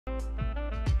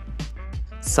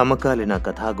సమకాలీన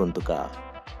కథా గొంతుక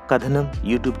కథనం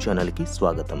యూట్యూబ్ ఛానల్కి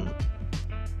స్వాగతం.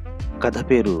 కథ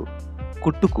పేరు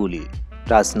కుట్టుకూలి.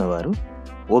 రాసినవారు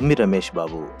వొమ్మి రమేష్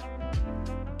బాబు.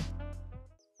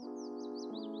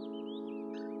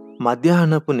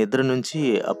 మధ్యాహ్నపు నిద్ర నుంచి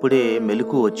అప్పుడే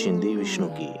మెలకు వచ్చింది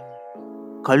విష్ణుకి.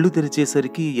 కళ్ళు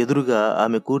తెరిచేసరికి ఎదురుగా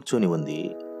ఆమె కూర్చొని ఉంది.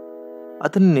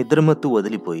 అతని నిద్రమత్తు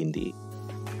వదిలిపోయింది.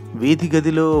 వీధి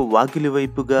గదిలో వాకిలి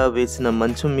వైపుగా వేసిన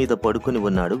మంచం మీద పడుకొని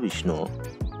ఉన్నాడు విష్ణు.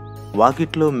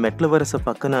 వాకిట్లో మెట్ల వరస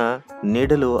పక్కన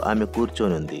నీడలో ఆమె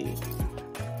కూర్చొనుంది.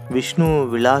 విష్ణు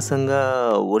విలాసంగా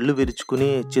ఒళ్ళు విరుచుకుని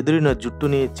చెదిరిన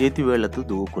జుట్టుని చేతివేళ్లతో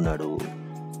దువ్వుకున్నాడు.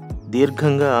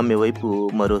 దీర్ఘంగా ఆమె వైపు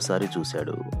మరోసారి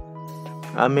చూశాడు.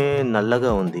 ఆమె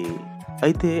నల్లగా ఉంది.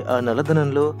 అయితే ఆ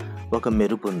నల్లదనంలో ఒక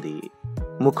మెరుపుంది.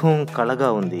 ముఖం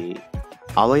కళగా ఉంది.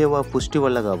 అవయవ పుష్టి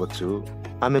వల్ల కావచ్చు,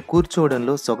 ఆమె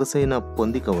కూర్చోవడంలో సొగసైన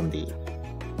పొందిక ఉంది.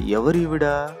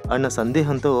 ఎవరివిడా అన్న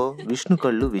సందేహంతో విష్ణు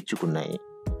కళ్ళు విచ్చుకున్నాయి.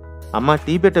 అమ్మా,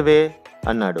 టీ పెట్టవే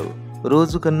అన్నాడు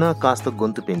రోజు కన్నా కాస్త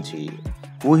గొంతు పెంచి.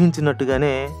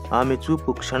 ఊహించినట్టుగానే ఆమె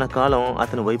చూపు క్షణకాలం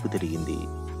అతని వైపు తిరిగింది.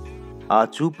 ఆ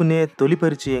చూపునే తొలి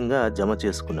పరిచయంగా జమ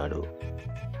చేసుకున్నాడు.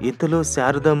 ఇంతలో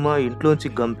శారదమ్మ ఇంట్లోంచి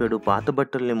గంపెడు పాత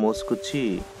బట్టల్ని మోసుకొచ్చి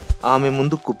ఆమె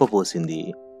ముందు కుప్పపోసింది.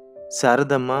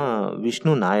 శారదమ్మ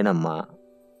విష్ణు నాయనమ్మ.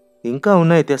 ఇంకా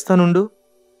ఉన్నాయి, తెస్తానుండు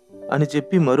అని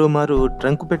చెప్పి మరోమారు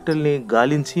ట్రంకు పెట్టెల్ని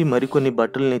గాలించి మరికొన్ని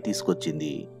బట్టల్ని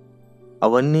తీసుకొచ్చింది.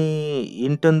 అవన్నీ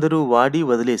ఇంటందరూ వాడి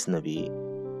వదిలేసినవి.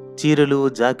 చీరలు,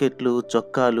 జాకెట్లు,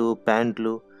 చొక్కాలు,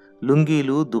 ప్యాంట్లు,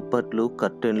 లుంగీలు, దుప్పట్లు,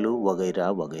 కర్టెన్లు వగైరా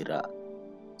వగైరా.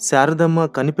 శారదమ్మ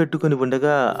కనిపెట్టుకుని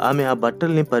ఉండగా ఆమె ఆ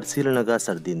బట్టల్ని పరిశీలనగా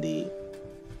సర్దింది.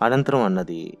 అనంతరం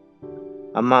అన్నది,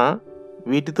 అమ్మా,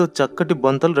 వీటితో చక్కటి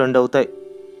బొంతలు 2 అవుతాయి.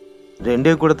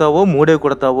 2 కుడతావో 3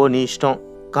 కుడతావో నీ ఇష్టం.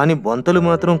 కానీ బొంతలు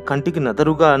మాత్రం కంటికి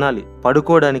నదరుగా అనాలి,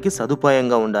 పడుకోవడానికి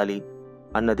సదుపాయంగా ఉండాలి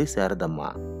అన్నది శారదమ్మ.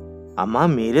 అమ్మా,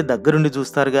 మీరే దగ్గరుండి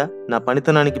చూస్తారుగా, నా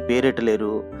పనితనానికి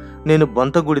పేరెట్టలేరు. నేను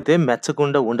బొంత గుడితే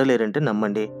మెచ్చకుండా ఉండలేరంటే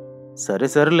నమ్మండి. సరే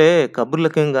సరేలే,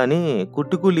 కబుర్లకేం గాని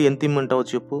కుట్టుకూలి ఎంత ఇమ్మంటావో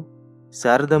చెప్పు.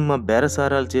 శారదమ్మ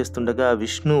బేరసారాలు చేస్తుండగా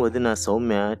విష్ణు వదిన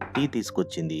సౌమ్య టీ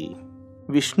తీసుకొచ్చింది.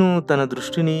 విష్ణు తన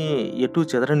దృష్టిని ఎటూ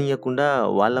చెదరనీయకుండా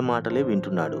వాళ్ళ మాటలే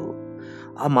వింటున్నాడు.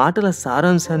 ఆ మాటల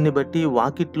సారాంశాన్ని బట్టి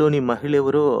వాకిట్లోని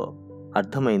మహిళెవరో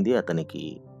అర్థమైంది అతనికి.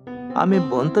 ఆమె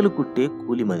బొంతలు కుట్టే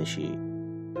కూలి మనిషి.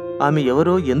 ఆమె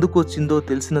ఎవరో ఎందుకు వచ్చిందో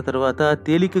తెలిసిన తర్వాత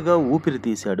తేలికగా ఊపిరి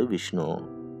తీశాడు విష్ణు.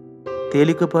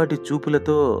 తేలికపాటి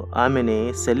చూపులతో ఆమెని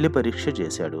శల్య పరీక్ష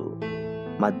చేశాడు.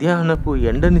 మధ్యాహ్నపు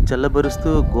ఎండని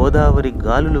చల్లబరుస్తూ గోదావరి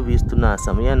గాలులు వీస్తున్న ఆ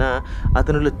సమయాన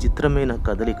అతనిలో చిత్రమైన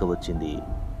కదలిక వచ్చింది.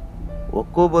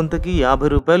 ఒక్కో బొంతకి 50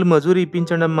 రూపాయలు మజూరీ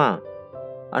ఇప్పించండమ్మా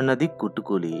అన్నది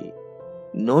కుట్టుకూలి.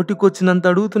 నోటికొచ్చినంత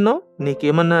అడుగుతున్నావు,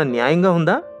 నీకేమన్నా న్యాయంగా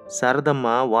ఉందా? శారదమ్మ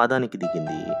వాదానికి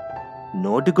దిగింది.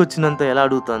 నోటికొచ్చినంత ఎలా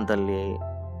అడుగుతాను తల్లి?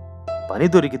 పని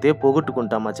దొరికితే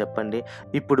పోగొట్టుకుంటామా చెప్పండి.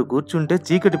 ఇప్పుడు కూర్చుంటే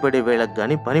చీకటి పడే వేళకు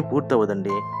గాని పని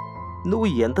పూర్తవదండి. నువ్వు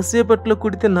ఎంతసేపట్లో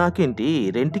కుడితే నాకేంటి,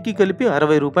 రెంటికి కలిపి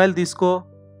 60 రూపాయలు తీసుకో.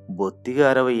 బొత్తిగా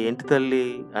 60 ఏంటి తల్లి,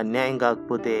 అన్యాయం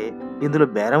కాకపోతే? ఇందులో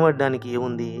బేరం పడ్డానికి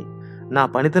ఏముంది? నా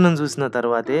పనితనం చూసిన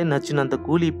తర్వాతే నచ్చినంత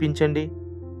కూలి ఇప్పించండి.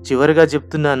 చివరిగా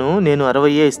చెప్తున్నాను, నేను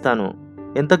 60 ఇస్తాను.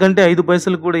 ఎంతకంటే 5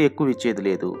 పైసలు కూడా ఎక్కువ ఇచ్చేది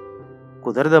లేదు.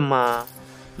 కుదరదమ్మా,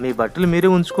 మీ బట్టలు మీరే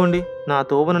ఉంచుకోండి, నా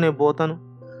తోవన నేను పోతాను.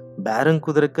 బేరం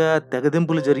కుదరక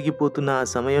తెగదెంపులు జరిగిపోతున్న ఆ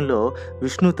సమయంలో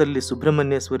విష్ణు తల్లి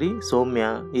సుబ్రహ్మణ్యేశ్వరి, సౌమ్య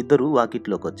ఇద్దరూ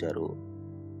వాకిట్లోకొచ్చారు.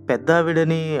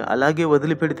 పెద్దావిడని అలాగే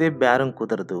వదిలిపెడితే బేరం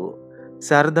కుదరదు.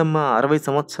 శారదమ్మ 60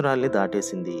 సంవత్సరాల్ని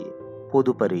దాటేసింది.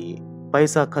 పొదుపరి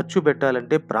పైసా ఖర్చు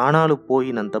పెట్టాలంటే ప్రాణాలు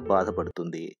పోయినంత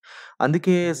బాధపడుతుంది.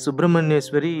 అందుకే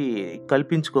సుబ్రహ్మణ్యేశ్వరి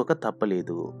కల్పించుకోక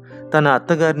తప్పలేదు. తన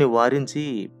అత్తగారిని వారించి,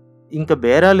 ఇంక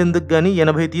బేరాలు ఎందుకు గాని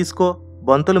 80 తీసుకో,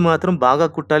 బొంతలు మాత్రం బాగా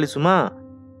కుట్టాలి సుమా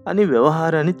అని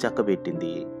వ్యవహారాన్ని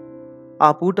చక్కబెట్టింది. ఆ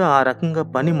పూట ఆ రకంగా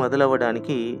పని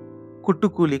మొదలవడానికి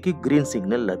కుట్టుకూలికి గ్రీన్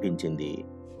సిగ్నల్ లభించింది.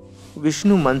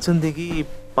 విష్ణు మంచం దిగి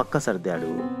పక్క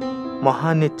సర్దాడు.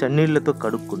 మొహాన్ని చన్నీళ్లతో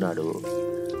కడుక్కున్నాడు.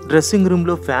 డ్రెస్సింగ్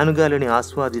రూమ్లో ఫ్యాను గాలిని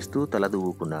ఆస్వాదిస్తూ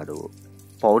తలదువ్వుకున్నాడు.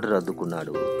 పౌడర్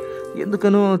అద్దుకున్నాడు.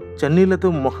 ఎందుకనో చన్నీళ్లతో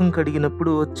మొహం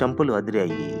కడిగినప్పుడు చెంపలు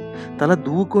అదిరాయి. తల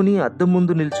దువ్వుకొని అద్దం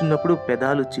ముందు నిల్చున్నప్పుడు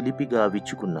పెదాలు చిలిపిగా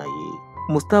విచ్చుకున్నాయి.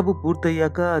 ముస్తాబు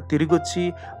పూర్తయ్యాక తిరిగొచ్చి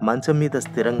మంచం మీద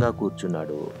స్థిరంగా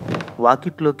కూర్చున్నాడు.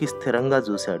 వాకిట్లోకి స్థిరంగా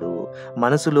చూశాడు.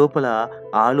 మనసు లోపల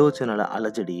ఆలోచనల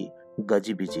అలజడి,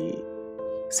 గజిబిజి.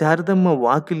 శారదమ్మ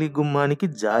వాకిలి గుమ్మానికి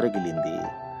జారగిలింది.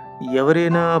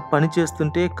 ఎవరైనా పని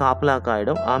చేస్తుంటే కాపలా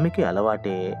కాయడం ఆమెకి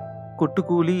అలవాటే.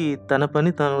 కుట్టుకూలి తన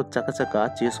పని తాను చకచక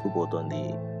చేసుకుపోతోంది.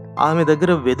 ఆమె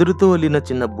దగ్గర వెదురుతో అల్లిన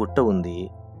చిన్న బుట్ట ఉంది.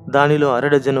 దానిలో 1/2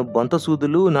 డజను బొంత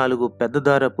సూదులు, 4 పెద్ద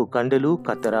దారపు కండెలు,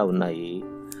 కత్తెర ఉన్నాయి.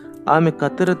 ఆమె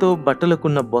కత్తెరతో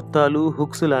బట్టలకున్న బొత్తాలు,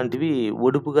 హుక్స్ లాంటివి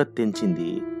ఒడుపుగా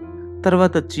తెంచింది.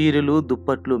 తర్వాత చీరలు,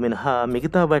 దుప్పట్లు మినహా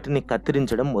మిగతా వాటిని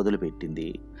కత్తిరించడం మొదలుపెట్టింది.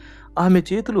 ఆమె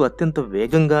చేతులు అత్యంత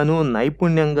వేగంగానూ,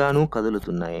 నైపుణ్యంగానూ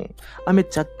కదులుతున్నాయి. ఆమె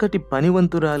చక్కటి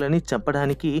పనివంతురాలని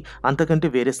చెప్పడానికి అంతకంటే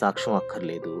వేరే సాక్ష్యం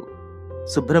అక్కర్లేదు.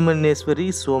 సుబ్రహ్మణ్యేశ్వరి,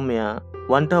 సౌమ్య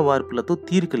వంట వార్పులతో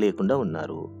తీరిక లేకుండా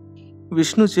ఉన్నారు.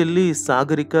 విష్ణు చెల్లి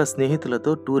సాగరిక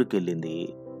స్నేహితులతో టూర్కెళ్ళింది.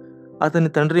 అతని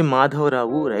తండ్రి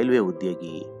మాధవరావు రైల్వే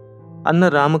ఉద్యోగి. అన్న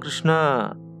రామకృష్ణ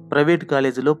ప్రైవేట్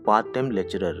కాలేజీలో పార్ట్ టైం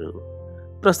లెక్చరర్.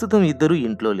 ప్రస్తుతం ఇద్దరూ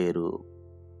ఇంట్లో లేరు.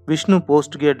 విష్ణు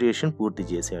పోస్ట్ గ్రాడ్యుయేషన్ పూర్తి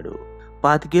చేశాడు.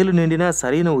 25 ఏళ్లు నిండినా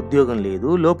సరైన ఉద్యోగం లేదు.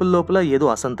 లోపల ఏదో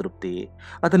అసంతృప్తి.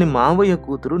 అతని మావయ్య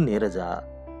కూతురు నీరజ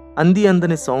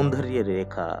అందని సౌందర్య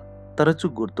రేఖ తరచూ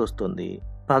గుర్తొస్తుంది.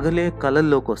 పగలే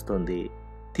కలల్లోకొస్తుంది.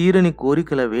 తీరని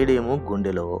కోరికల వేడేమో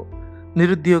గుండెలో.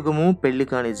 నిరుద్యోగము, పెళ్లి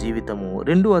కాని జీవితము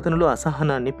రెండూ అతనిలో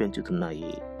అసహనాన్ని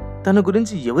పెంచుతున్నాయి. తన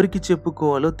గురించి ఎవరికి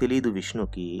చెప్పుకోవాలో తెలియదు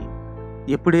విష్ణుకి.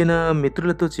 ఎప్పుడైనా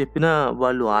మిత్రులతో చెప్పినా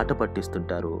వాళ్ళు ఆట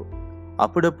పట్టిస్తుంటారు.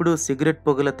 అప్పుడప్పుడు సిగరెట్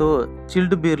పొగలతో,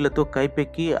 చిల్డ్ బీర్లతో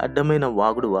కైపెక్కి అడ్డమైన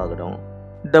వాగుడు వాగడం,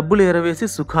 డబ్బులు ఎరవేసి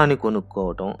సుఖాన్ని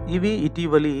కొనుక్కోవటం ఇవి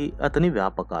ఇటీవలి అతని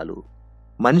వ్యాపకాలు.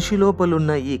 మనిషి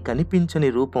లోపలున్న ఈ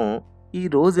కనిపించని రూపం ఈ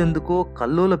రోజెందుకో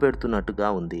కల్లోల పెడుతున్నట్టుగా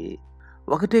ఉంది.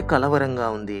 ఒకటే కలవరంగా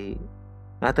ఉంది.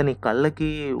 అతని కళ్ళకి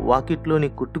వాకిట్లోని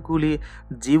కుట్టుకూలి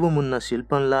జీవమున్న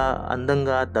శిల్పంలా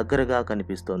అందంగా దగ్గరగా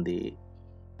కనిపిస్తోంది.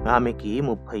 ఆమెకి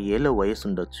 30 ఏళ్ల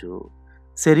వయసుండొచ్చు.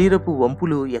 శరీరపు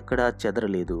వంపులు ఎక్కడా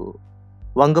చెదరలేదు.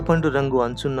 వంగపండు రంగు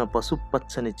అంచున్న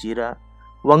పసుపచ్చని చీర,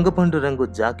 వంగపండు రంగు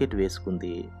జాకెట్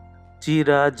వేసుకుంది. చీర,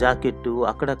 జాకెట్టు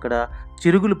అక్కడక్కడ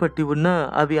చిరుగులు పట్టి ఉన్నా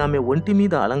అవి ఆమె ఒంటి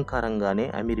మీద అలంకారంగానే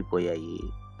అమిరిపోయాయి.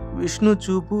 విష్ణు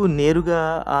చూపు నేరుగా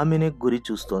ఆమెనే గురి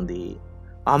చూస్తోంది.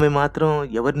 ఆమె మాత్రం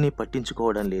ఎవరినీ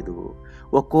పట్టించుకోవడం లేదు.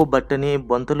 ఒక్కో బట్టని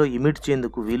బొంతలో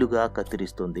ఇమిడ్చేందుకు వీలుగా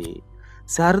కత్తిరిస్తుంది.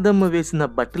 శారదమ్మ వేసిన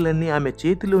బట్టలన్నీ ఆమె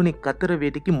చేతిలోని కత్తెర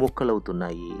వేటికి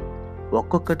ముక్కలవుతున్నాయి.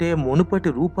 ఒక్కొక్కటే మునుపటి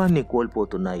రూపాన్ని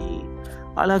కోల్పోతున్నాయి.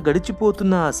 అలా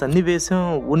గడిచిపోతున్న ఆ సన్నివేశం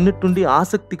ఉన్నట్టుండి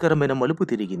ఆసక్తికరమైన మలుపు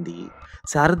తిరిగింది.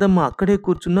 శారదమ్మ అక్కడే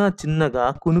కూర్చున్న చిన్నగా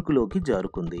కునుకులోకి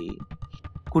జారుకుంది.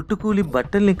 కుట్టుకూలి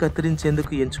బట్టల్ని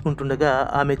కత్తిరించేందుకు ఎంచుకుంటుండగా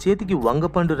ఆమె చేతికి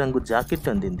వంగపండు రంగు జాకెట్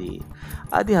అందింది.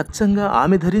 అది అచ్చంగా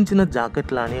ఆమె ధరించిన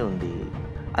జాకెట్లానే ఉంది.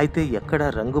 అయితే ఎక్కడా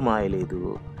రంగు మాయలేదు,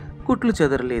 కుట్లు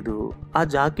చెదరలేదు. ఆ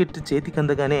జాకెట్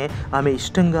చేతికందగానే ఆమె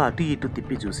ఇష్టంగా అటు ఇటు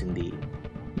తిప్పి చూసింది.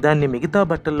 దాన్ని మిగతా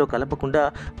బట్టల్లో కలపకుండా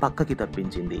పక్కకి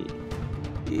తప్పించింది.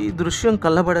 ఈ దృశ్యం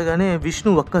కళ్ళబడగానే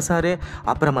విష్ణు ఒక్కసారే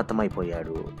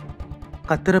అప్రమత్తమైపోయాడు.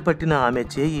 కత్తెర పట్టిన ఆమె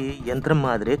చేయి యంత్రం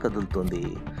మాదిరే కదులుతోంది.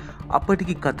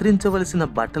 అప్పటికి కత్తిరించవలసిన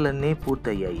బట్టలన్నీ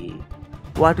పూర్తయ్యాయి.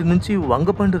 వాటి నుంచి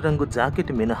వంగపండు రంగు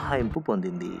జాకెట్ మినహాయింపు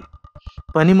పొందింది.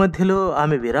 పని మధ్యలో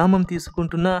ఆమె విరామం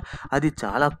తీసుకుంటున్నా అది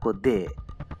చాలా కొద్దే.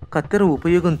 కత్తెర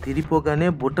ఉపయోగం తీరిపోగానే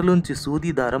బుట్టలోంచి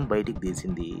సూది దారం బయటికి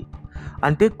తీసింది.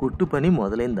 అంటే కుట్టు పని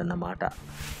మొదలైందన్నమాట.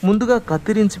 ముందుగా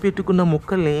కత్తిరించి పెట్టుకున్న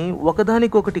ముక్కల్ని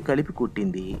ఒకదానికొకటి కలిపి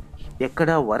కుట్టింది.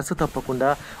 ఎక్కడా వరుస తప్పకుండా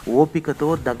ఓపికతో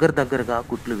దగ్గరగా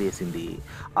కుట్లు వేసింది.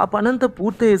 ఆ పనంతా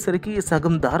పూర్తయ్యేసరికి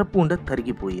సగం దారపు ఉండ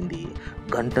తరిగిపోయింది.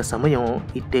 గంట సమయం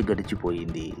ఇట్టే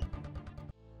గడిచిపోయింది.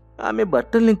 ఆమె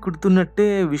బట్టల్ని కుడుతున్నట్టే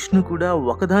విష్ణు కూడా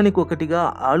ఒకదానికొకటిగా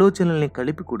ఆలోచనల్ని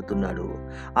కలిపి కుడుతున్నాడు.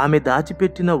 ఆమె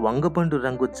దాచిపెట్టిన వంగపండు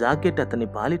రంగు జాకెట్ అతని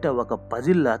పాలిట ఒక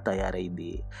పజిల్లా తయారైంది.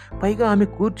 పైగా ఆమె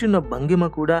కూర్చున్న భంగిమ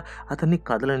కూడా అతన్ని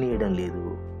కదలనీయడం లేదు.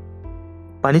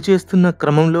 పనిచేస్తున్న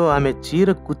క్రమంలో ఆమె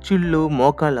చీర కుచ్చిళ్ళు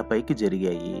మోకాళ్లపైకి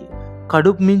జరిగాయి.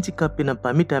 కడుపు మించి కప్పిన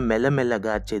పమిట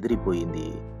మెల్లమెల్లగా చెదిరిపోయింది.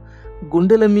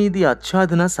 గుండెల మీది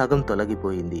ఆచ్ఛాదన సగం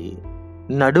తొలగిపోయింది.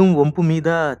 నడుం వంపు మీద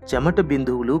చెమట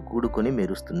బిందువులు కూడుకొని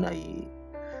మెరుస్తున్నాయి.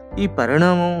 ఈ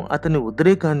పరిణామం అతని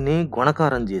ఉద్రేకాన్ని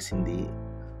గుణకారం చేసింది.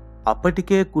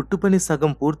 అప్పటికే కుట్టుపని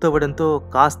సగం పూర్తవడంతో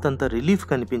కాస్తంత రిలీఫ్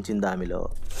కనిపించింది ఆమెలో.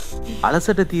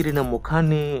 అలసట తీరిన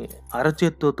ముఖాన్ని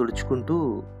అరచేత్తో తుడుచుకుంటూ,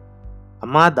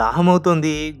 అమ్మా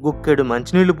దాహమవుతోంది, గుక్కెడు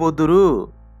మంచినీళ్లు పోద్దురు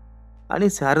అని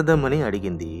శారదమ్మని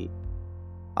అడిగింది.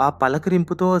 ఆ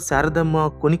పలకరింపుతో శారదమ్మ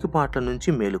కొనికిపాట్ల నుంచి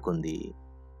మేలుకొంది.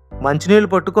 మంచినీళ్ళు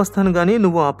పట్టుకొస్తాను గాని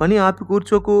నువ్వు ఆ పని ఆపి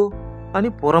కూర్చోకు అని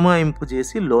పురమాయింపు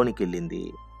చేసి లోనికెళ్ళింది.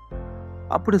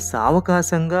 అప్పుడు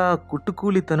సావకాశంగా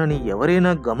కుట్టుకూలి తనని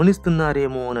ఎవరైనా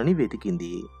గమనిస్తున్నారేమోనని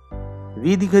వెతికింది.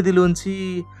 వీధి గదిలోంచి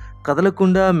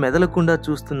కదలకుండా మెదలకుండా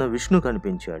చూస్తున్న విష్ణు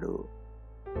కనిపించాడు.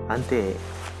 అంతే,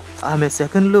 ఆమె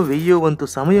సెకండ్లో 1000వ వంతు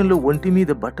సమయంలో ఒంటి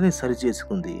మీద బట్టని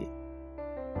సరిచేసుకుంది.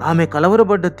 ఆమె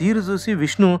కలవరపడ్డ తీరు చూసి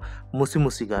విష్ణు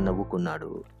ముసిముసిగా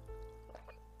నవ్వుకున్నాడు.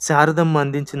 శారదమ్మ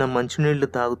అందించిన మంచినీళ్లు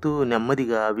తాగుతూ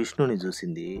నెమ్మదిగా విష్ణుని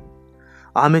చూసింది.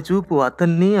 ఆమె చూపు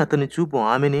అతన్ని, అతని చూపు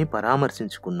ఆమెని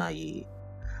పరామర్శించుకున్నాయి.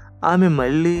 ఆమె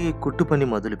మళ్ళీ కుట్టుపని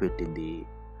మొదలుపెట్టింది.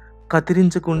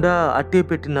 కత్తిరించకుండా అట్టే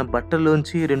పెట్టిన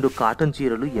బట్టల్లోంచి 2 కాటన్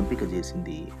చీరలు ఎంపిక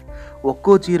చేసింది.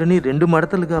 ఒక్కో చీరని 2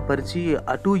 మడతలుగా పరిచి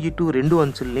అటూ ఇటూ 2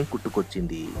 అంచుల్ని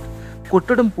కుట్టుకొచ్చింది.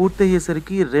 కుట్టడం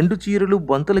పూర్తయ్యేసరికి 2 చీరలు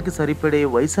బొంతలకి సరిపడే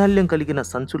వైశాల్యం కలిగిన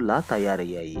సంచుల్లా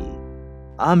తయారయ్యాయి.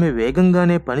 ఆమె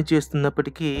వేగంగానే పని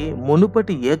చేస్తున్నప్పటికీ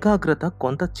మునుపటి ఏకాగ్రత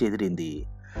కొంత చెదిరింది.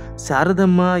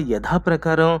 శారదమ్మ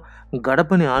యథాప్రకారం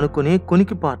గడపని ఆనుకుని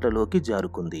కునికిపాట్లలోకి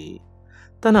జారుకుంది.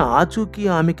 తన ఆచూకీ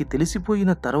ఆమెకి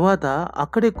తెలిసిపోయిన తర్వాత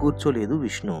అక్కడే కూర్చోలేదు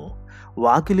విష్ణు.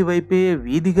 వాకిలి వైపే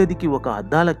వీధి గదికి ఒక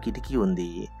అద్దాల కిటికీ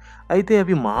ఉంది. అయితే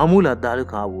అవి మామూలు అద్దాలు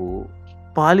కావు,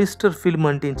 పాలిస్టర్ ఫిల్మ్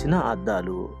అంటించిన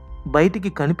అద్దాలు.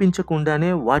 బయటికి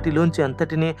కనిపించకుండానే వాటిలోంచి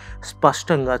అంతటినీ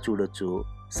స్పష్టంగా చూడొచ్చు.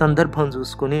 సందర్భం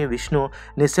చూసుకుని విష్ణు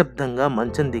నిశ్శబ్దంగా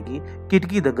మంచం దిగి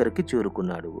కిటికీ దగ్గరికి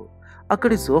చేరుకున్నాడు.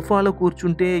 అక్కడి సోఫాలో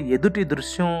కూర్చుంటే ఎదుటి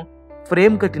దృశ్యం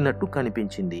ఫ్రేమ్ కట్టినట్టు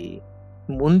కనిపించింది.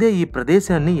 ముందే ఈ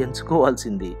ప్రదేశాన్ని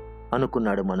ఎంచుకోవాల్సింది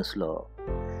అనుకున్నాడు మనసులో.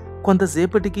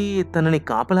 కొంతసేపటికి తనని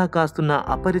కాపలా కాస్తున్న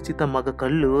అపరిచిత మగ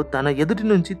కళ్ళు తన ఎదుటి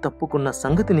నుంచి తప్పుకున్న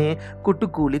సంగతిని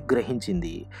కుట్టుకూలి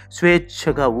గ్రహించింది.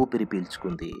 స్వేచ్ఛగా ఊపిరి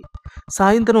పీల్చుకుంది.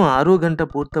 సాయంత్రం 6 గంట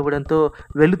పూర్తవడంతో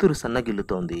వెలుతురు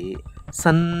సన్నగిల్లుతోంది.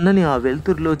 సన్నని ఆ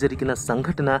వెలుతురులో జరిగిన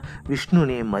సంఘటన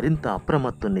విష్ణుని మరింత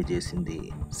అప్రమత్తుణ్ణి చేసింది.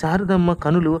 శారదమ్మ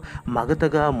కనులు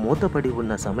మగతగా మూతపడి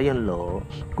ఉన్న సమయంలో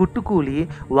కుట్టుకూలి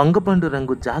వంగపండు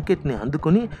రంగు జాకెట్ని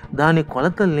అందుకుని దాని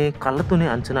కొలతల్ని కళ్ళతోనే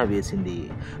అంచనా వేసింది.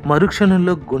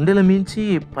 మరుక్షణంలో గుండెల మించి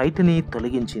పైటని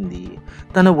తొలగించింది.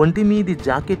 తన ఒంటి మీది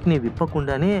జాకెట్ని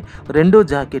విప్పకుండానే 2వ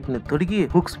జాకెట్ని తొడిగి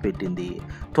హుక్స్ పెట్టింది.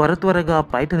 త్వరగా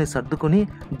పైటని సర్దుకుని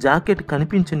జాకెట్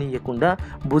కనిపించనీయకుండా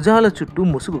భుజాల చుట్టూ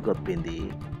ముసుగు కప్పింది.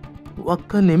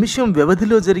 ఒక్క నిమిషం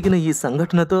వ్యవధిలో జరిగిన ఈ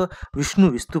సంఘటనతో విష్ణు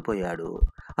విస్తుపోయాడు.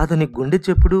 అతని గుండె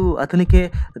చెప్పుడు అతనికే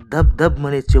దబ్ దబ్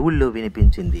అనే చెవుల్లో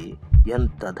వినిపించింది.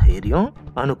 ఎంత ధైర్యం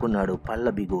అనుకున్నాడు పళ్ళ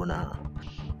బిగువున.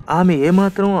 ఆమె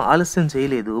ఏమాత్రం ఆలస్యం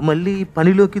చేయలేదు. మళ్ళీ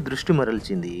పనిలోకి దృష్టి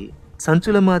మరల్చింది.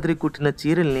 సంచుల మాదిరి కుట్టిన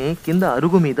చీరల్ని కింద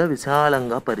అరుగు మీద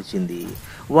విశాలంగా పరిచింది.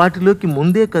 వాటిలోకి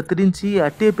ముందే కత్తిరించి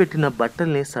అట్టే పెట్టిన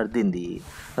బట్టల్ని సర్దింది.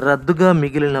 రద్దుగా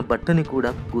మిగిలిన బట్టని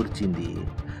కూడా కూర్చింది.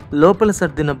 లోపల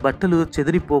సర్దిన బట్టలు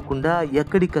చెదిరిపోకుండా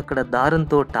ఎక్కడికక్కడ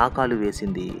దారంతో టాకాలు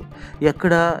వేసింది.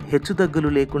 ఎక్కడ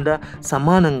హెచ్చుతగ్గులు లేకుండా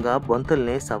సమానంగా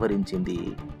బొంతల్ని సవరించింది.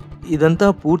 ఇదంతా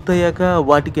పూర్తయ్యాక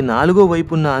వాటికి 4వ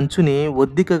వైపున్న అంచుని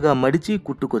ఒద్దికగా మడిచి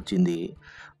కుట్టుకొచ్చింది.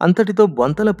 అంతటితో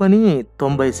బొంతల పని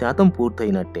 90%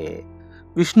 పూర్తయినట్టే.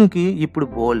 విష్ణుకి ఇప్పుడు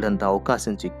బోల్డంత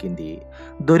అవకాశం చిక్కింది.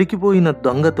 దొరికిపోయిన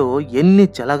దొంగతో ఎన్ని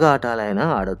చెలగాటాలైనా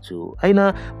ఆడొచ్చు. అయినా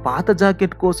పాత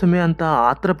జాకెట్ కోసమే అంత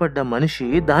ఆత్రపడ్డ మనిషి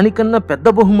దానికన్నా పెద్ద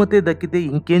బహుమతే దక్కితే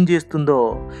ఇంకేం చేస్తుందో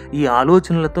ఈ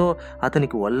ఆలోచనలతో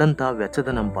అతనికి ఒళ్ళంతా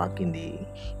వెచ్చదనం పాకింది.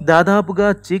 దాదాపుగా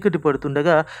చీకటి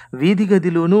పడుతుండగా వీధి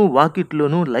గదిలోనూ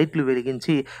వాకిట్లోనూ లైట్లు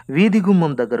వెలిగించి వీధి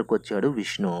గుమ్మం దగ్గరకు వచ్చాడు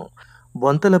విష్ణు.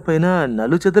 బొంతలపైన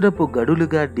నలుచదరపు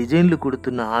గడులుగా డిజైన్లు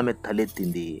కుడుతున్న ఆమె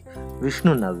తలెత్తింది.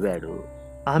 విష్ణు నవ్వాడు.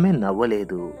 ఆమె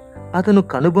నవ్వలేదు. అతను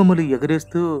కనుబొమ్మలు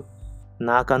ఎగరేస్తూ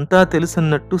నాకంతా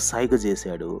తెలుసన్నట్టు సైగ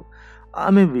చేశాడు.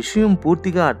 ఆమె విషయం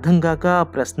పూర్తిగా అర్థం కాక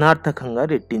ప్రశ్నార్థకంగా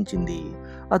రెట్టించింది.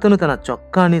 అతను తన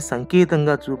చొక్కాని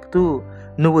సంకేతంగా చూపుతూ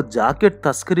నువ్వు జాకెట్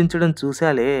తస్కరించడం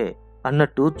చూశాలే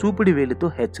అన్నట్టు చూపుడి వేలితో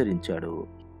హెచ్చరించాడు.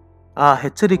 ఆ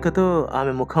హెచ్చరికతో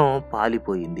ఆమె ముఖం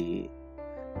పాలిపోయింది.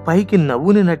 పైకి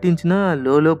నవ్వుని నటించినా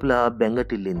లోపల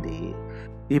బెంగటిల్లింది.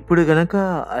 ఇప్పుడు గనక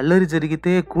అల్లరి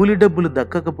జరిగితే కూలి డబ్బులు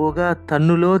దక్కకపోగా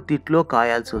తన్నులో తిట్లో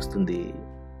కాయాల్సి వస్తుంది.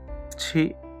 ఛీ,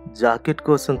 జాకెట్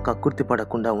కోసం కక్కుర్తి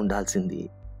పడకుండా ఉండాల్సింది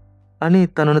అని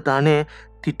తనను తానే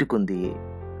తిట్టుకుంది.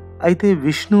 అయితే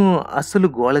విష్ణు అస్సలు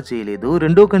గోల చేయలేదు.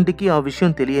 2వ కంటికి ఆ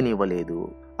విషయం తెలియనివ్వలేదు.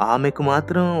 ఆమెకు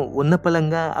మాత్రం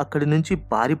ఉన్నపలంగా అక్కడి నుంచి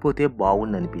పారిపోతే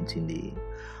బావుండనిపించింది.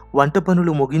 వంట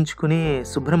పనులు ముగించుకుని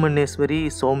సుబ్రహ్మణ్యేశ్వరి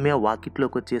సౌమ్య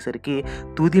వాకిట్లోకి వచ్చేసరికి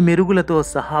తుది మెరుగులతో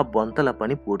సహా బొంతల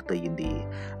పని పూర్తయింది.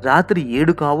 రాత్రి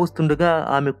 7 కావస్తుండగా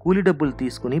ఆమె కూలి డబ్బులు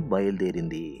తీసుకుని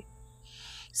బయలుదేరింది.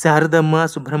 శారదమ్మ,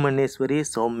 సుబ్రహ్మణ్యేశ్వరి,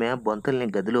 సౌమ్య బొంతల్ని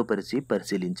గదిలో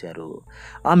పరిశీలించారు.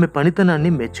 ఆమె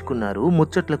పనితనాన్ని మెచ్చుకున్నారు.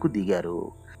 ముచ్చట్లకు దిగారు.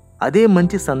 అదే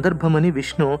మంచి సందర్భమని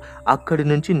విష్ణు అక్కడి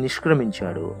నుంచి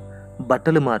నిష్క్రమించాడు.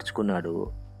 బట్టలు మార్చుకున్నాడు.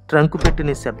 ట్రంకు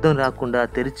పెట్టిన శబ్దం రాకుండా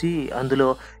తెరిచి అందులో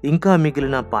ఇంకా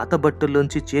మిగిలిన పాత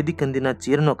బట్టల్లోంచి చేదికందిన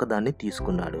చీరను ఒకదాన్ని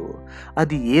తీసుకున్నాడు.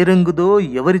 అది ఏ రంగుదో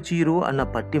ఎవరి చీరో అన్న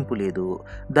పట్టింపు లేదు.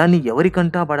 దాన్ని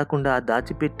ఎవరికంటా పడకుండా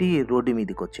దాచిపెట్టి రోడ్డు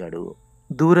మీదికొచ్చాడు.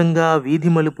 దూరంగా వీధి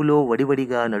మలుపులో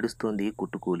వడివడిగా నడుస్తోంది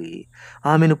కుట్టుకూలి.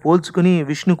 ఆమెను పోల్చుకుని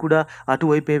విష్ణు కూడా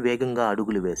అటువైపే వేగంగా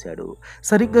అడుగులు వేశాడు.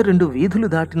 సరిగ్గా 2 వీధులు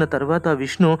దాటిన తర్వాత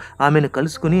విష్ణు ఆమెను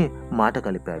కలుసుకుని మాట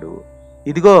కలిపాడు.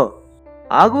 ఇదిగో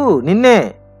ఆగు, నిన్నే.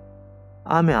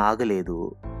 ఆమె ఆగలేదు,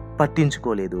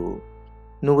 పట్టించుకోలేదు.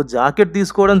 నువ్వు జాకెట్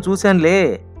తీసుకోవడం చూశానులే,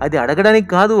 అది అడగడానికి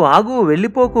కాదు, ఆగు,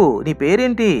 వెళ్ళిపోకు, నీ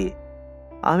పేరేంటి?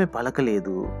 ఆమె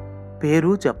పలకలేదు,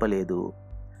 పేరు చెప్పలేదు.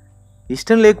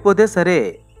 ఇష్టం లేకపోతే సరే,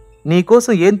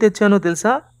 నీకోసం ఏం తెచ్చానో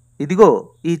తెలుసా? ఇదిగో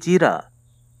ఈ చీర.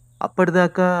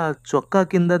 అప్పటిదాకా చొక్కా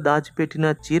కింద దాచిపెట్టిన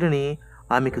చీరని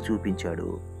ఆమెకు చూపించాడు.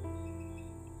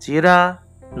 చీర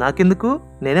నాకెందుకు,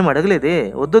 నేనేం అడగలేదే,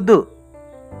 వద్దొద్దు.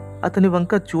 అతని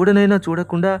వంక చూడనైనా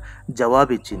చూడకుండా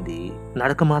జవాబిచ్చింది.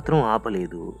 నడక మాత్రం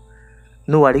ఆపలేదు.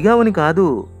 నువ్వు అడిగావని కాదు,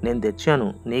 నేను తెచ్చాను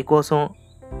నీకోసం.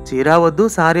 చీరా వద్దు,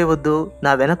 సారే వద్దు,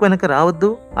 నా వెనక రావద్దు,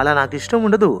 అలా నాకు ఇష్టం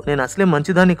ఉండదు, నేను అసలే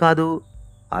మంచిదాన్ని కాదు.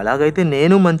 అలాగైతే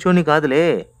నేను మంచోని కాదులే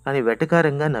అని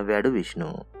వెటకారంగా నవ్వాడు విష్ణు.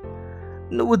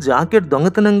 నువ్వు జాకెట్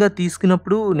దొంగతనంగా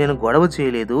తీసుకున్నప్పుడు నేను గొడవ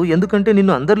చేయలేదు, ఎందుకంటే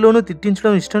నిన్ను అందరిలోనూ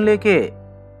తిట్టించడం ఇష్టం లేకే.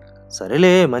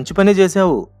 సరేలే, మంచి పనే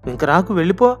చేశావు, ఇంక రాకు,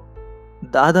 వెళ్ళిపో.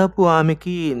 దాదాపు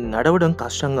ఆమెకి నడవడం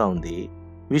కష్టంగా ఉంది.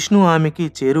 విష్ణు ఆమెకి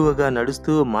చేరువగా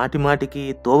నడుస్తూ మాటిమాటికి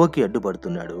తోవకి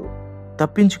అడ్డుపడుతున్నాడు.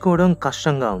 తప్పించుకోవడం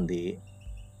కష్టంగా ఉంది.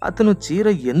 అతను చీర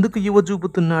ఎందుకు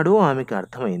ఇవ్వజూపుతున్నాడో ఆమెకి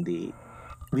అర్థమైంది.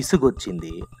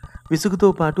 విసుగొచ్చింది. విసుగుతో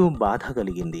పాటు బాధ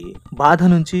కలిగింది. బాధ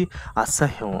నుంచి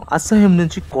అసహ్యం, అసహ్యం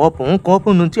నుంచి కోపం,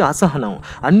 కోపం నుంచి అసహనం,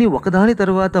 అన్నీ ఒకదాని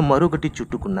తర్వాత మరొకటి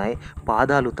చుట్టుకున్నాయి.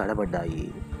 పాదాలు తడబడ్డాయి.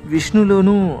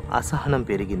 విష్ణులోనూ అసహనం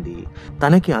పెరిగింది.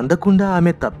 తనకి అందకుండా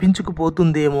ఆమె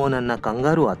తప్పించుకుపోతుందేమోనన్న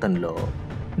కంగారు అతనిలో.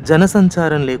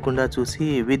 జనసంచారం లేకుండా చూసి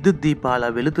విద్యుత్ దీపాల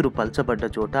వెలుతురు పల్చబడ్డ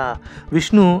చోట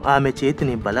విష్ణు ఆమె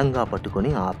చేతిని బలంగా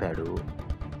పట్టుకొని ఆపాడు.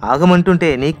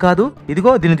 ఆగమంటుంటే నీకు కాదు,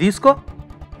 ఇదిగో దీన్ని తీసుకో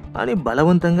అని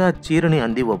బలవంతంగా చీరని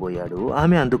అందివ్వబోయాడు.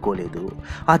 ఆమె అందుకోలేదు.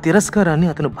 ఆ తిరస్కారాన్ని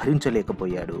అతను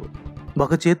భరించలేకపోయాడు.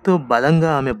 ఒక చేత్తో బలంగా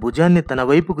ఆమె భుజాన్ని తన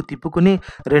వైపుకు తిప్పుకుని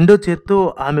రెండో చేత్తో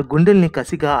ఆమె గుండెల్ని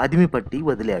కసిగా అదిమి పట్టి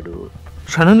వదిలాడు.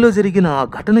 క్షణంలో జరిగిన ఆ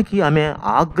ఘటనకి ఆమె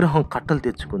ఆగ్రహం కట్టలు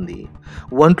తెచ్చుకుంది.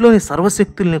 ఒంట్లోని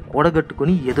సర్వశక్తుల్ని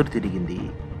కూడగట్టుకుని ఎదురు తిరిగింది.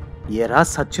 ఏరా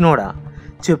సచ్చినోడా,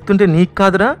 చెప్తుంటే నీకు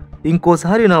కాదురా,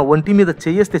 ఇంకోసారి నా ఒంటి మీద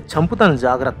చెయ్యేస్తే చంపుతాను,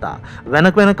 జాగ్రత్త.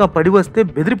 వెనక పడి వస్తే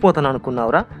బెదిరిపోతాను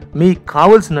అనుకున్నావురా? మీకు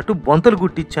కావలసినట్టు బొంతలు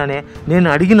గుట్టిచ్చానే, నేను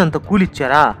అడిగినంత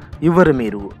కూలిచ్చారా? ఇవ్వరు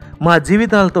మీరు. మా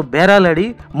జీవితాలతో బేరాలాడి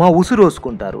మా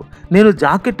ఉసురోసుకుంటారు. నేను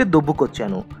జాకెట్టే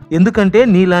దొబ్బుకొచ్చాను, ఎందుకంటే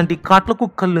నీలాంటి కాట్ల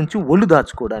కుక్కల నుంచి ఒళ్ళు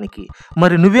దాచుకోవడానికి.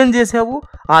 మరి నువ్వేం చేశావు?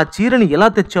 ఆ చీరని ఎలా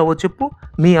తెచ్చావో చెప్పు.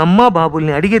 మీ అమ్మా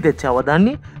బాబుల్ని అడిగే తెచ్చావా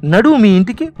దాన్ని? నడువు మీ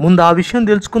ఇంటికి, ముందు ఆ విషయం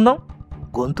తెలుసుకుందాం.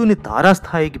 గొంతుని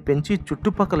తారాస్థాయికి పెంచి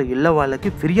చుట్టుపక్కల ఇళ్ల వాళ్ళకి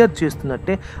ఫిర్యాదు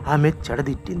చేస్తున్నట్టే ఆమె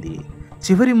చెడదిట్టింది.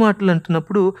 చివరి మాటలు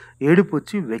అంటున్నప్పుడు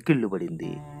ఏడుపొచ్చి వెక్కిళ్ళు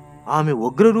పడింది. ఆమె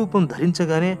ఉగ్రరూపం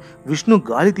ధరించగానే విష్ణు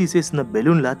గాలి తీసేసిన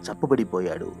బెలూన్లా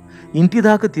చప్పబడిపోయాడు.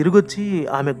 ఇంటిదాకా తిరిగొచ్చి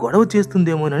ఆమె గొడవ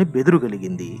చేస్తుందేమోనని బెదురు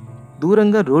కలిగింది.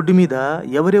 దూరంగా రోడ్డు మీద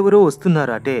ఎవరెవరో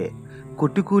వస్తున్నారాటే.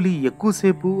 కుట్టుకూలి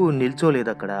ఎక్కువసేపు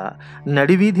నిల్చోలేదక్కడ.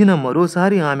 నడివీధిన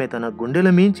మరోసారి ఆమె తన గుండెల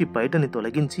మీంచి పైటని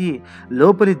తొలగించి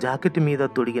లోపలి జాకెట్ మీద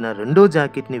తొడిగిన రెండో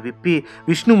జాకెట్ని విప్పి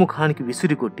విష్ణు ముఖానికి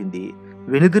విసిరి కొట్టింది.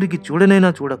 వెనుదిరిగి చూడనైనా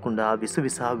చూడకుండా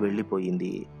విసవిస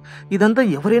వెళ్ళిపోయింది. ఇదంతా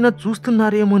ఎవరైనా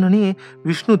చూస్తున్నారేమోనని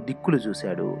విష్ణు దిక్కులు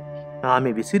చూశాడు. ఆమె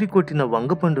విసిరి కొట్టిన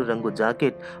వంగపండు రంగు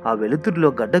జాకెట్ ఆ వెలుతురులో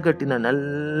గడ్డగట్టిన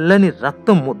నల్లని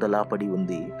రక్తం ముద్దలా పడి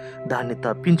ఉంది. దాన్ని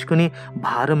తప్పించుకుని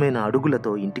భారమైన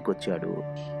అడుగులతో ఇంటికొచ్చాడు.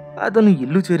 అతను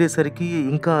ఇల్లు చేరేసరికి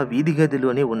ఇంకా వీధి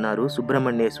గదిలోనే ఉన్నారు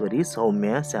సుబ్రహ్మణ్యేశ్వరి,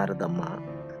 సౌమ్య, శారదమ్మ.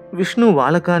 విష్ణు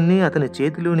వాలకాన్ని, అతని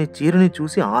చేతిలోని చీరని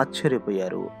చూసి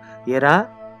ఆశ్చర్యపోయారు. ఏరా,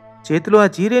 చేతిలో ఆ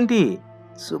చీరేంటి?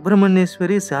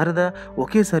 సుబ్రహ్మణ్యేశ్వరి, శారద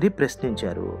ఒకేసారి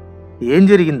ప్రశ్నించారు. ఏం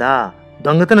జరిగిందా?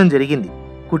 దొంగతనం జరిగింది.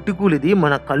 కుట్టుకూలిది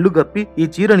మన కళ్ళు గప్పి ఈ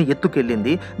చీరని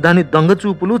ఎత్తుకెళ్ళింది. దాని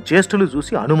దొంగచూపులు, చేష్టలు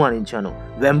చూసి అనుమానించాను.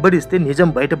 వెంబడిస్తే నిజం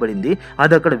బయటపడింది.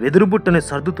 అది అక్కడ వెదురుబుట్టని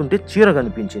సర్దుతుంటే చీర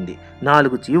కనిపించింది.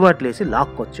 4 చీవాట్లేసి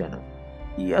లాక్కొచ్చాను.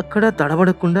 ఎక్కడా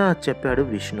తడబడకుండా చెప్పాడు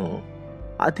విష్ణు.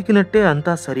 అతికినట్టే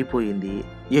అంతా సరిపోయింది.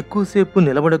 ఎక్కువసేపు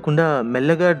నిలబడకుండా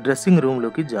మెల్లగా డ్రెస్సింగ్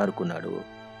రూమ్లోకి జారుకున్నాడు.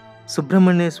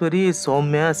 సుబ్రహ్మణ్యేశ్వరి,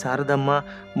 సౌమ్య, శారదమ్మ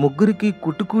ముగ్గురికి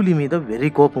కుట్టుకూలి మీద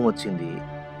వెర్రి కోపం వచ్చింది.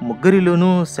 ముగ్గురిలోనూ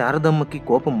శారదమ్మకి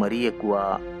కోపం మరీ ఎక్కువ.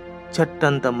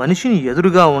 చెట్టంత మనిషిని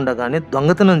ఎదురుగా ఉండగానే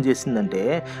దొంగతనం చేసిందంటే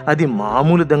అది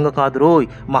మామూలు దొంగ కాదురోయ్,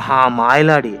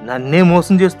 మహామాయలాడి నన్నే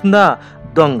మోసం చేస్తుందా?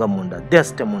 దొంగముండ,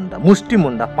 దెష్టముండ,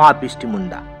 ముష్టిముండ,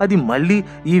 పాపిష్టిముండ. అది మళ్ళీ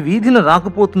ఈ వీధిన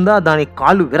రాకపోతుందా? దాని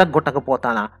కాళ్ళు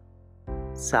విరగ్గొట్టకపోతానా?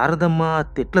 శారదమ్మ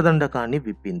తిట్లదండకాన్ని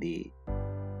విప్పింది.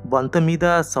 బొంత మీద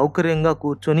సౌకర్యంగా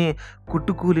కూర్చొని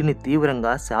కుట్టుకూలిని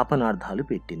తీవ్రంగా శాపనార్థాలు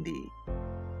పెట్టింది.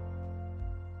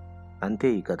 అంతే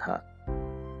ఈ కథ.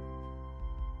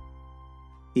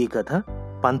 ఈ కథ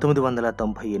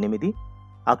 1998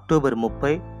 అక్టోబర్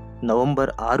 30,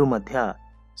 నవంబర్ 6 మధ్య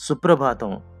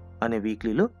సుప్రభాతం అనే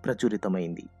వీక్లీలో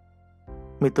ప్రచురితమైంది.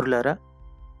 మిత్రులారా,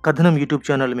 కథనం యూట్యూబ్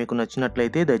ఛానల్ మీకు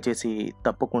నచ్చినట్లయితే దయచేసి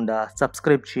తప్పకుండా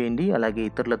సబ్స్క్రైబ్ చేయండి. అలాగే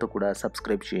ఇతరులతో కూడా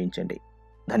సబ్స్క్రైబ్ చేయించండి.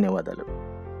 ధన్యవాదాలు.